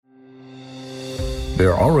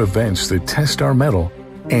There are events that test our mettle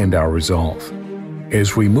and our resolve.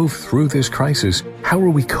 As we move through this crisis, how are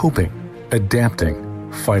we coping,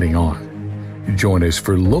 adapting, fighting on? Join us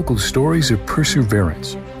for local stories of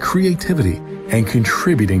perseverance, creativity, and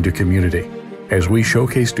contributing to community as we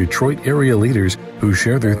showcase Detroit area leaders who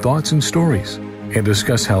share their thoughts and stories and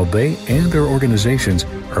discuss how they and their organizations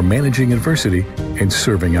are managing adversity and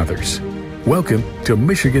serving others. Welcome to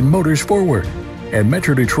Michigan Motors Forward and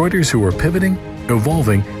Metro Detroiters who are pivoting,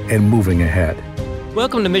 evolving, and moving ahead.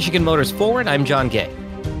 Welcome to Michigan Motors Forward. I'm John Gay.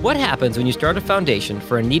 What happens when you start a foundation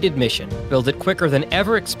for a needed mission, build it quicker than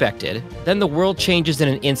ever expected, then the world changes in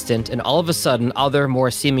an instant, and all of a sudden, other,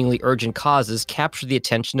 more seemingly urgent causes capture the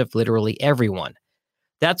attention of literally everyone?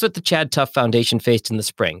 That's what the ChadTough Foundation faced in the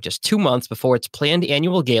spring, just 2 months before its planned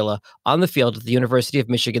annual gala on the field at the University of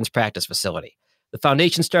Michigan's practice facility. The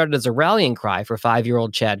foundation started as a rallying cry for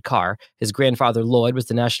 5-year-old Chad Carr. His grandfather, Lloyd, was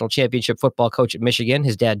the national championship football coach at Michigan.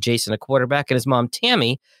 His dad, Jason, a quarterback, and his mom,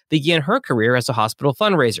 Tammi, began her career as a hospital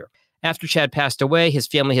fundraiser. After Chad passed away, his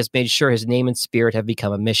family has made sure his name and spirit have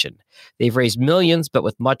become a mission. They've raised millions, but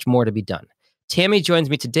with much more to be done. Tammi joins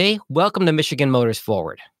me today. Welcome to Michigan Motors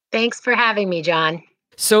Forward. Thanks for having me, John.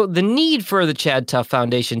 So the need for the ChadTough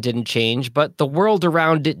Foundation didn't change, but the world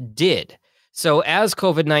around it did. So as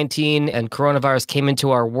COVID-19 and coronavirus came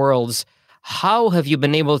into our worlds, how have you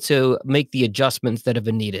been able to make the adjustments that have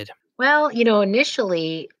been needed? Well,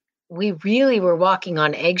 initially, we really were walking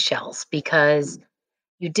on eggshells because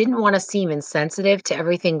you didn't want to seem insensitive to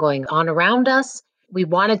everything going on around us. We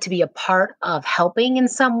wanted to be a part of helping in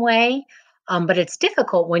some way, but it's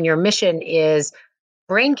difficult when your mission is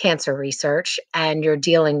brain cancer research and you're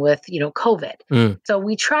dealing with, COVID. So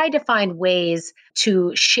we tried to find ways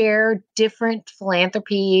to share different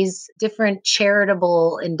philanthropies, different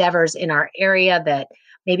charitable endeavors in our area that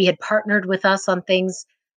maybe had partnered with us on things.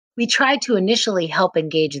 We tried to initially help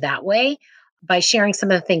engage that way by sharing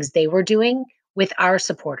some of the things they were doing with our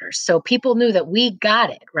supporters. So people knew that we got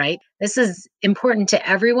it, right? This is important to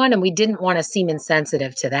everyone, and we didn't want to seem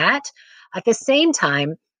insensitive to that. At the same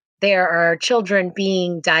time, there are children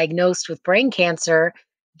being diagnosed with brain cancer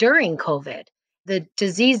during COVID. The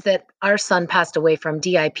disease that our son passed away from,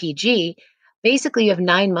 DIPG, basically you have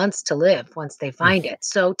 9 months to live once they find it.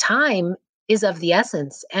 So time is of the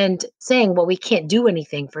essence. And saying, well, we can't do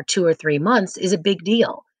anything for 2 or 3 months is a big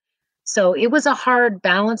deal. So it was a hard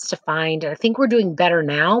balance to find. I think we're doing better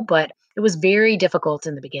now, but it was very difficult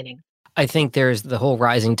in the beginning. I think there's the whole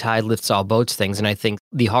rising tide lifts all boats things. And I think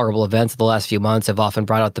the horrible events of the last few months have often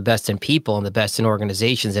brought out the best in people and the best in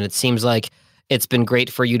organizations. And it seems like it's been great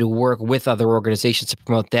for you to work with other organizations to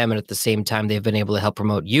promote them. And at the same time, they've been able to help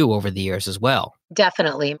promote you over the years as well.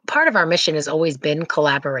 Definitely. Part of our mission has always been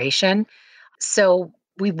collaboration. So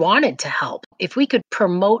we wanted to help. If we could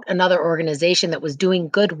promote another organization that was doing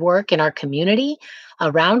good work in our community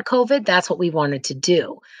around COVID, that's what we wanted to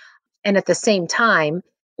do. And at the same time,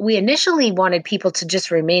 we initially wanted people to just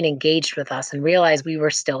remain engaged with us and realize we were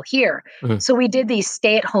still here. So we did these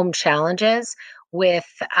stay-at-home challenges with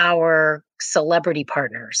our celebrity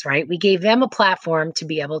partners, right? We gave them a platform to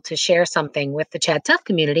be able to share something with the ChadTough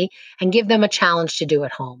community and give them a challenge to do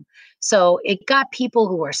at home. So it got people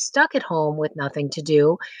who were stuck at home with nothing to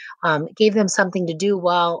do, gave them something to do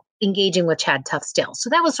while engaging with ChadTough still. So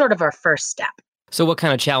that was sort of our first step. So what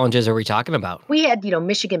kind of challenges are we talking about? We had,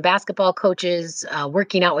 Michigan basketball coaches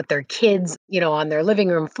working out with their kids, on their living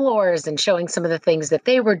room floors and showing some of the things that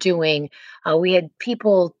they were doing. We had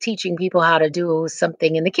people teaching people how to do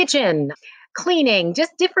something in the kitchen, cleaning,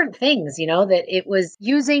 just different things, that it was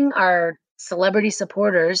using our celebrity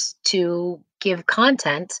supporters to give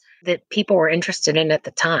content that people were interested in at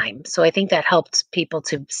the time. So I think that helped people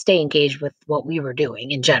to stay engaged with what we were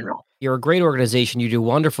doing in general. You're a great organization. You do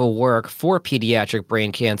wonderful work for pediatric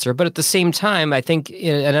brain cancer. But at the same time, I think,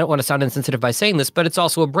 and I don't want to sound insensitive by saying this, but it's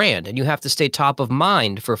also a brand. And you have to stay top of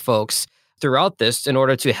mind for folks throughout this in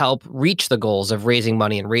order to help reach the goals of raising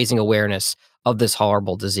money and raising awareness of this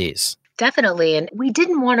horrible disease. Definitely. And we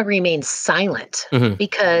didn't want to remain silent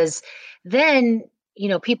because then,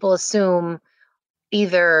 people assume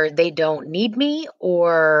either they don't need me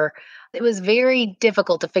or it was very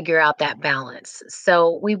difficult to figure out that balance.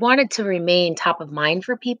 So we wanted to remain top of mind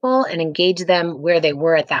for people and engage them where they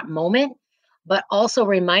were at that moment, but also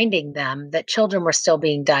reminding them that children were still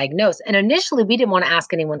being diagnosed. And initially, we didn't want to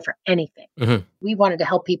ask anyone for anything. We wanted to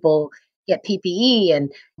help people get PPE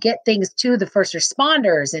and get things to the first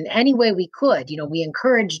responders in any way we could. We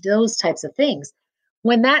encouraged those types of things.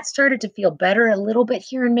 When that started to feel better a little bit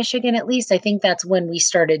here in Michigan, at least, I think that's when we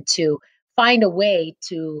started to find a way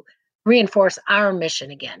to reinforce our mission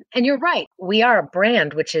again. And you're right, we are a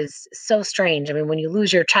brand, which is so strange. I mean, when you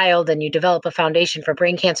lose your child and you develop a foundation for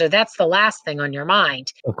brain cancer, that's the last thing on your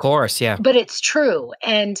mind. Of course, yeah. But it's true.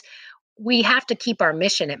 And we have to keep our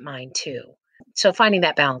mission at mind too. So finding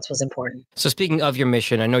that balance was important. So speaking of your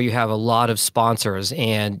mission, I know you have a lot of sponsors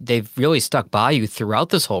and they've really stuck by you throughout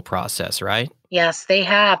this whole process, right? Yes, they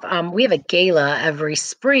have. We have a gala every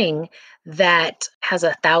spring that has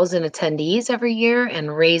 1,000 attendees every year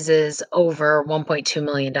and raises over $1.2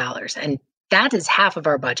 million. And that is half of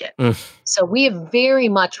our budget. Mm. So we have very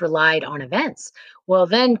much relied on events. Well,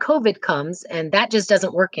 then COVID comes and that just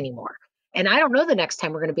doesn't work anymore. And I don't know the next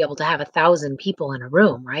time we're going to be able to have 1,000 people in a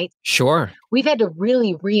room, right? Sure. We've had to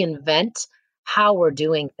really reinvent how we're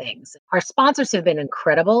doing things. Our sponsors have been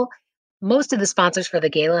incredible. Most of the sponsors for the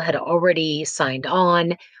gala had already signed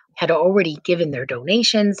on, had already given their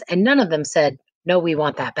donations, and none of them said, no, we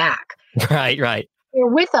want that back. Right, right. They're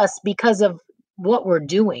with us because of what we're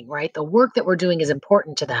doing, right? The work that we're doing is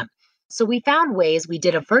important to them. So we found ways, we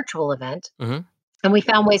did a virtual event, Hmm. and we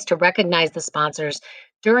found ways to recognize the sponsors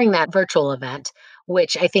during that virtual event,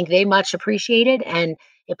 which I think they much appreciated. And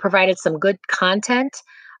it provided some good content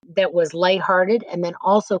that was lighthearted and then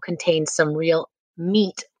also contained some real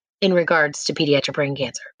meat in regards to pediatric brain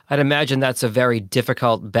cancer. I'd imagine that's a very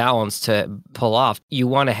difficult balance to pull off. You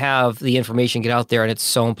want to have the information get out there, and it's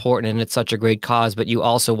so important, and it's such a great cause, but you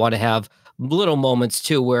also want to have little moments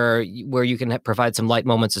too where you can provide some light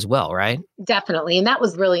moments as well, right? Definitely. And that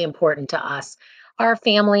was really important to us. Our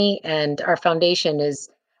family and our foundation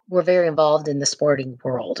we're very involved in the sporting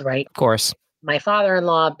world, right? Of course. My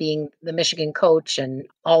father-in-law being the Michigan coach and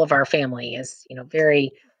all of our family is,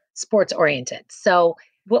 very sports oriented. So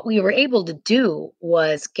what we were able to do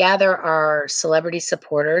was gather our celebrity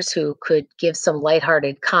supporters who could give some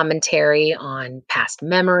lighthearted commentary on past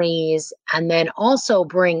memories and then also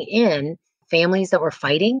bring in families that were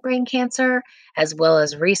fighting brain cancer as well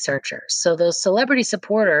as researchers. So those celebrity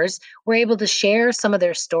supporters were able to share some of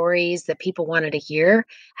their stories that people wanted to hear.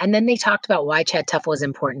 And then they talked about why ChadTough was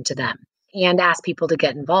important to them and asked people to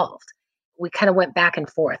get involved. We kind of went back and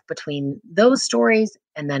forth between those stories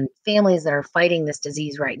and then families that are fighting this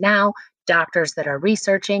disease right now, doctors that are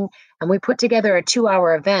researching. And we put together a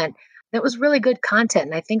 2-hour event that was really good content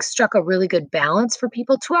and I think struck a really good balance for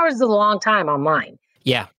people. 2 hours is a long time online.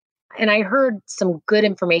 Yeah. And I heard some good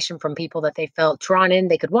information from people that they felt drawn in.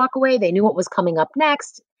 They could walk away. They knew what was coming up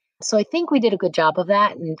next. So I think we did a good job of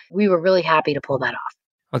that. And we were really happy to pull that off.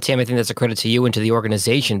 Well, Tam, I think that's a credit to you and to the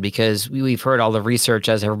organization because we've heard all the research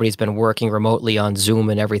as everybody's been working remotely on Zoom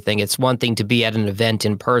and everything. It's one thing to be at an event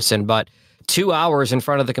in person, but 2 hours in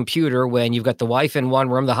front of the computer when you've got the wife in one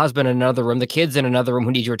room, the husband in another room, the kids in another room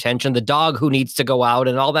who need your attention, the dog who needs to go out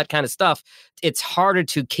and all that kind of stuff. It's harder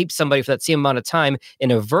to keep somebody for that same amount of time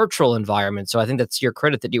in a virtual environment. So I think that's your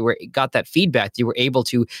credit that you got that feedback, that you were able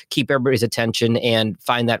to keep everybody's attention and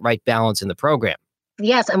find that right balance in the program.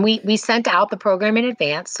 Yes, and we sent out the program in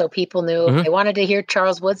advance so people knew if they wanted to hear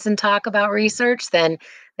Charles Woodson talk about research, then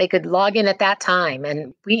they could log in at that time.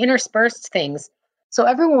 And we interspersed things. So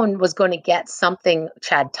everyone was going to get something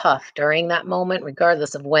ChadTough during that moment,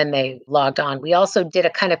 regardless of when they logged on. We also did a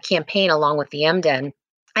kind of campaign along with the MDen.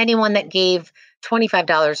 Anyone that gave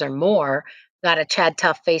 $25 or more got a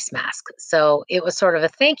ChadTough face mask. So it was sort of a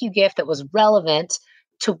thank you gift that was relevant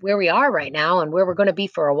to where we are right now and where we're going to be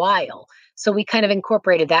for a while. So we kind of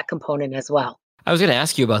incorporated that component as well. I was going to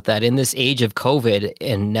ask you about that. In this age of COVID,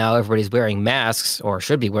 and now everybody's wearing masks or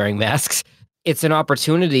should be wearing masks, it's an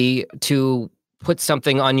opportunity to put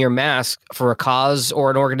something on your mask for a cause or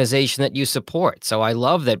an organization that you support. So I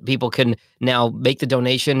love that people can now make the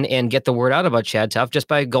donation and get the word out about ChadTough just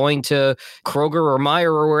by going to Kroger or Meijer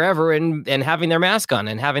or wherever and having their mask on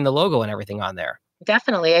and having the logo and everything on there.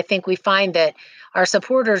 Definitely. I think we find that our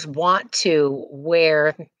supporters want to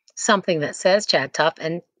wear something that says ChadTough,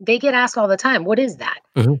 and they get asked all the time, what is that?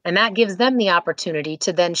 And that gives them the opportunity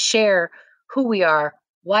to then share who we are,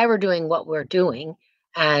 why we're doing what we're doing.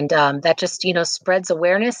 And that just, spreads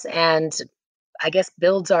awareness and I guess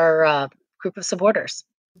builds our group of supporters.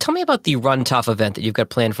 Tell me about the Run Tough event that you've got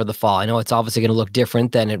planned for the fall. I know it's obviously going to look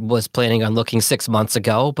different than it was planning on looking 6 months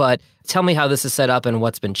ago, but tell me how this is set up and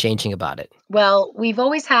what's been changing about it. Well, we've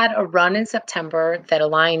always had a run in September that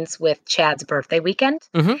aligns with Chad's birthday weekend.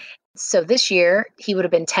 So this year, he would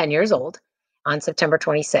have been 10 years old on September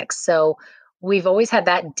 26th. So we've always had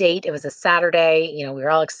that date. It was a Saturday. We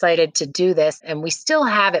were all excited to do this, and we still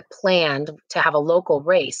have it planned to have a local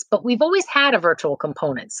race. But we've always had a virtual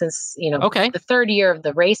component since, the third year of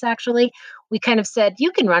the race, actually. We kind of said,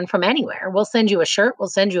 you can run from anywhere. We'll send you a shirt. We'll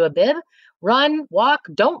send you a bib. Run, walk,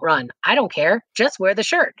 don't run. I don't care. Just wear the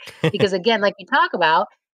shirt. Because again, like we talk about,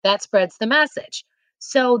 that spreads the message.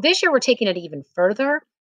 So this year we're taking it even further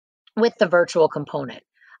with the virtual component.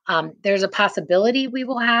 There's a possibility we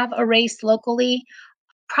will have a race locally.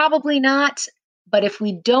 Probably not. But if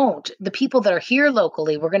we don't, the people that are here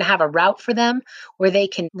locally, we're going to have a route for them where they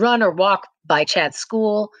can run or walk by Chad's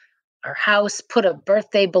school, our house, put a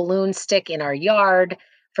birthday balloon stick in our yard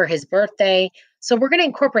for his birthday. So we're going to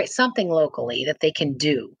incorporate something locally that they can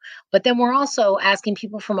do. But then we're also asking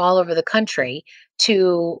people from all over the country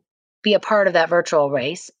to be a part of that virtual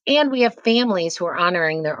race. And we have families who are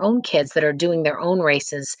honoring their own kids that are doing their own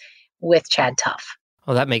races with ChadTough.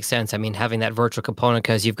 Well, that makes sense. I mean, having that virtual component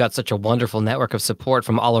because you've got such a wonderful network of support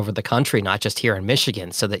from all over the country, not just here in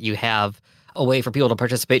Michigan, so that you have a way for people to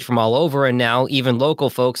participate from all over. And now even local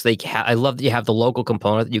folks, I love that you have the local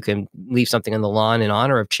component that you can leave something on the lawn in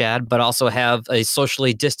honor of Chad, but also have a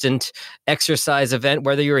socially distant exercise event,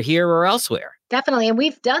 whether you're here or elsewhere. Definitely. And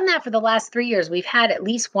we've done that for the last 3 years. We've had at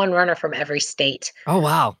least one runner from every state. Oh,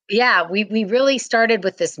 wow. Yeah, we really started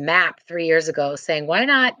with this map 3 years ago saying, why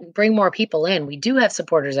not bring more people in? We do have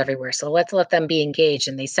supporters everywhere, so let's let them be engaged.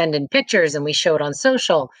 And they send in pictures, and we showed on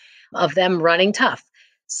social of them running tough.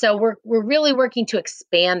 So we're really working to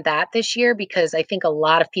expand that this year because I think a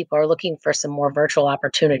lot of people are looking for some more virtual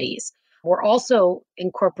opportunities. We're also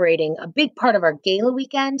incorporating a big part of our gala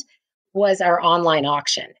weekend was our online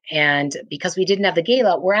auction. And because we didn't have the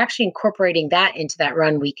gala, we're actually incorporating that into that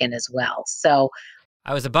run weekend as well. So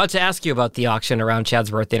I was about to ask you about the auction around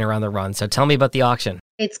Chad's birthday and around the run. So tell me about the auction.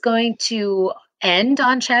 it's going to end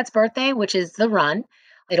on Chad's birthday, which is the run.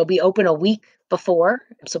 It'll be open a week before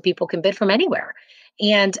so people can bid from anywhere.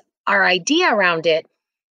 And our idea around it,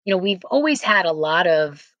 we've always had a lot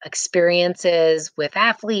of experiences with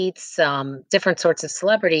athletes, different sorts of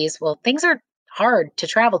celebrities. Well, things are hard to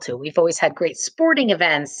travel to. We've always had great sporting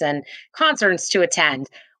events and concerts to attend.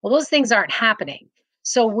 Well, those things aren't happening.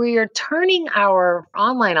 So we're turning our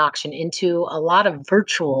online auction into a lot of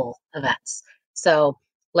virtual events. So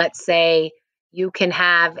let's say you can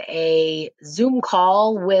have a Zoom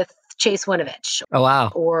call with Chase Winovich, Oh, wow.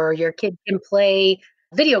 or your kid can play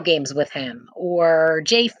video games with him, or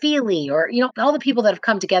Jay Feely, or all the people that have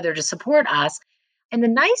come together to support us. And the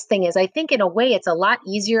nice thing is, I think in a way, it's a lot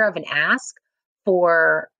easier of an ask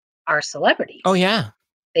for our celebrities. Oh, yeah.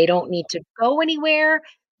 They don't need to go anywhere.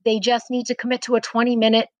 They just need to commit to a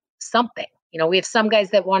 20-minute something. We have some guys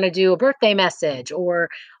that want to do a birthday message or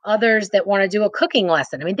others that want to do a cooking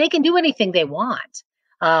lesson. I mean, they can do anything they want.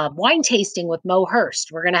 Wine tasting with Mo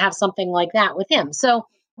Hurst. We're going to have something like that with him. So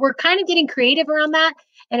we're kind of getting creative around that.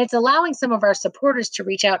 And it's allowing some of our supporters to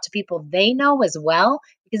reach out to people they know as well,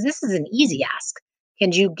 because this is an easy ask.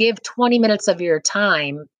 Can you give 20 minutes of your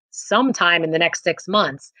time sometime in the next 6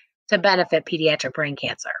 months to benefit pediatric brain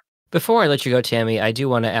cancer? Before I let you go, Tammi, I do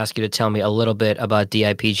want to ask you to tell me a little bit about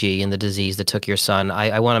DIPG and the disease that took your son.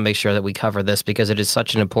 I want to make sure that we cover this because it is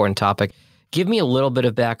such an important topic. Give me a little bit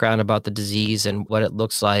of background about the disease and what it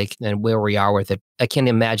looks like and where we are with it. I can't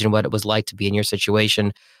imagine what it was like to be in your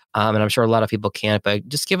situation, and I'm sure a lot of people can't, but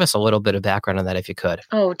just give us a little bit of background on that if you could.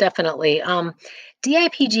 Oh, definitely.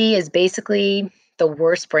 DIPG is basically the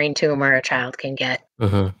worst brain tumor a child can get.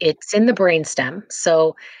 Mm-hmm. It's in the brainstem.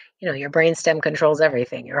 So, your brainstem controls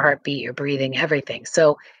everything, your heartbeat, your breathing, everything.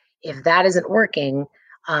 So if that isn't working,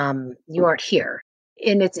 you aren't here.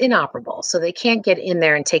 And it's inoperable. So they can't get in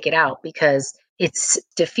there and take it out because it's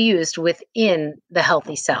diffused within the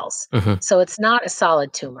healthy cells. Mm-hmm. So it's not a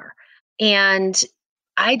solid tumor. And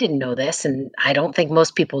I didn't know this, and I don't think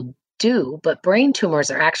most people do, but brain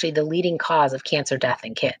tumors are actually the leading cause of cancer death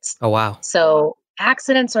in kids. Oh, wow. So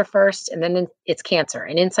accidents are first, and then it's cancer.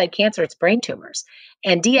 And inside cancer, it's brain tumors.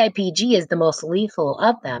 And DIPG is the most lethal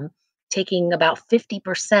of them, taking about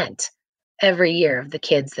 50% every year of the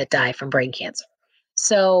kids that die from brain cancer.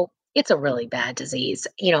 So it's a really bad disease.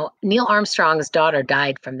 Neil Armstrong's daughter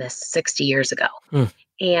died from this 60 years ago.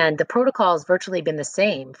 And the protocol has virtually been the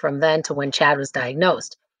same from then to when Chad was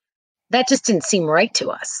diagnosed. That just didn't seem right to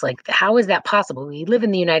us. Like, how is that possible? We live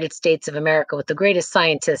in the United States of America with the greatest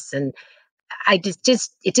scientists, and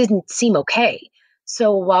it didn't seem okay.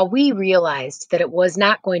 So while we realized that it was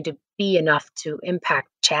not going to be enough to impact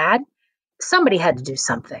Chad, somebody had to do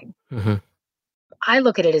something. Mm-hmm. I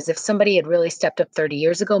look at it as if somebody had really stepped up 30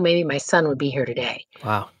 years ago, maybe my son would be here today.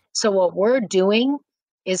 Wow. So what we're doing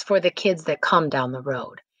is for the kids that come down the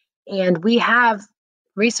road. And we have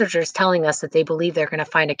researchers telling us that they believe they're going to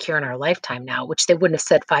find a cure in our lifetime now, which they wouldn't have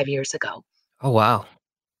said 5 years ago. Oh, wow.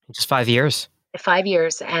 Just 5 years? 5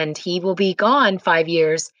 years. And he will be gone 5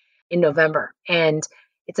 years in November. And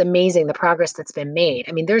it's amazing the progress that's been made.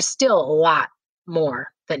 I mean, there's still a lot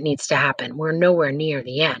more that needs to happen. We're nowhere near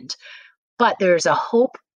the end. But there's a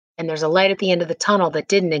hope and there's a light at the end of the tunnel that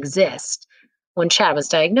didn't exist when Chad was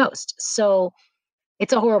diagnosed. So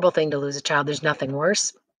it's a horrible thing to lose a child. There's nothing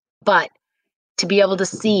worse. But to be able to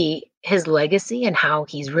see his legacy and how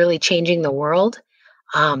he's really changing the world,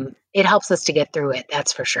 it helps us to get through it.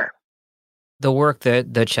 That's for sure. The work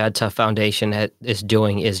that the ChadTough Foundation is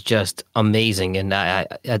doing is just amazing. And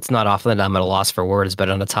it's not often that I'm at a loss for words, but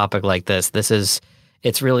on a topic like this,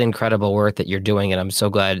 it's really incredible work that you're doing. And I'm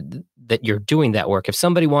so glad that you're doing that work. If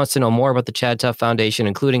somebody wants to know more about the ChadTough Foundation,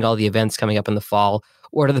 including all the events coming up in the fall,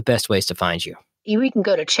 what are the best ways to find you? You can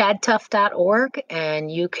go to ChadTough.org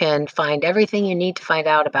and you can find everything you need to find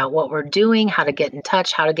out about what we're doing, how to get in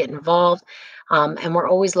touch, how to get involved. And we're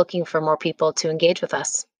always looking for more people to engage with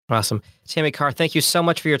us. Awesome. Tammi Carr, thank you so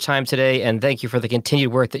much for your time today, and thank you for the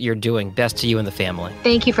continued work that you're doing. Best to you and the family.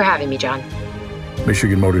 Thank you for having me, John.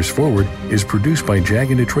 Michigan Motors Forward is produced by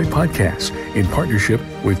Jag and Detroit Podcasts in partnership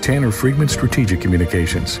with Tanner Friedman Strategic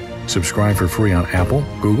Communications. Subscribe for free on Apple,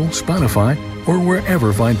 Google, Spotify, or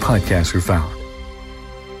wherever fine podcasts are found.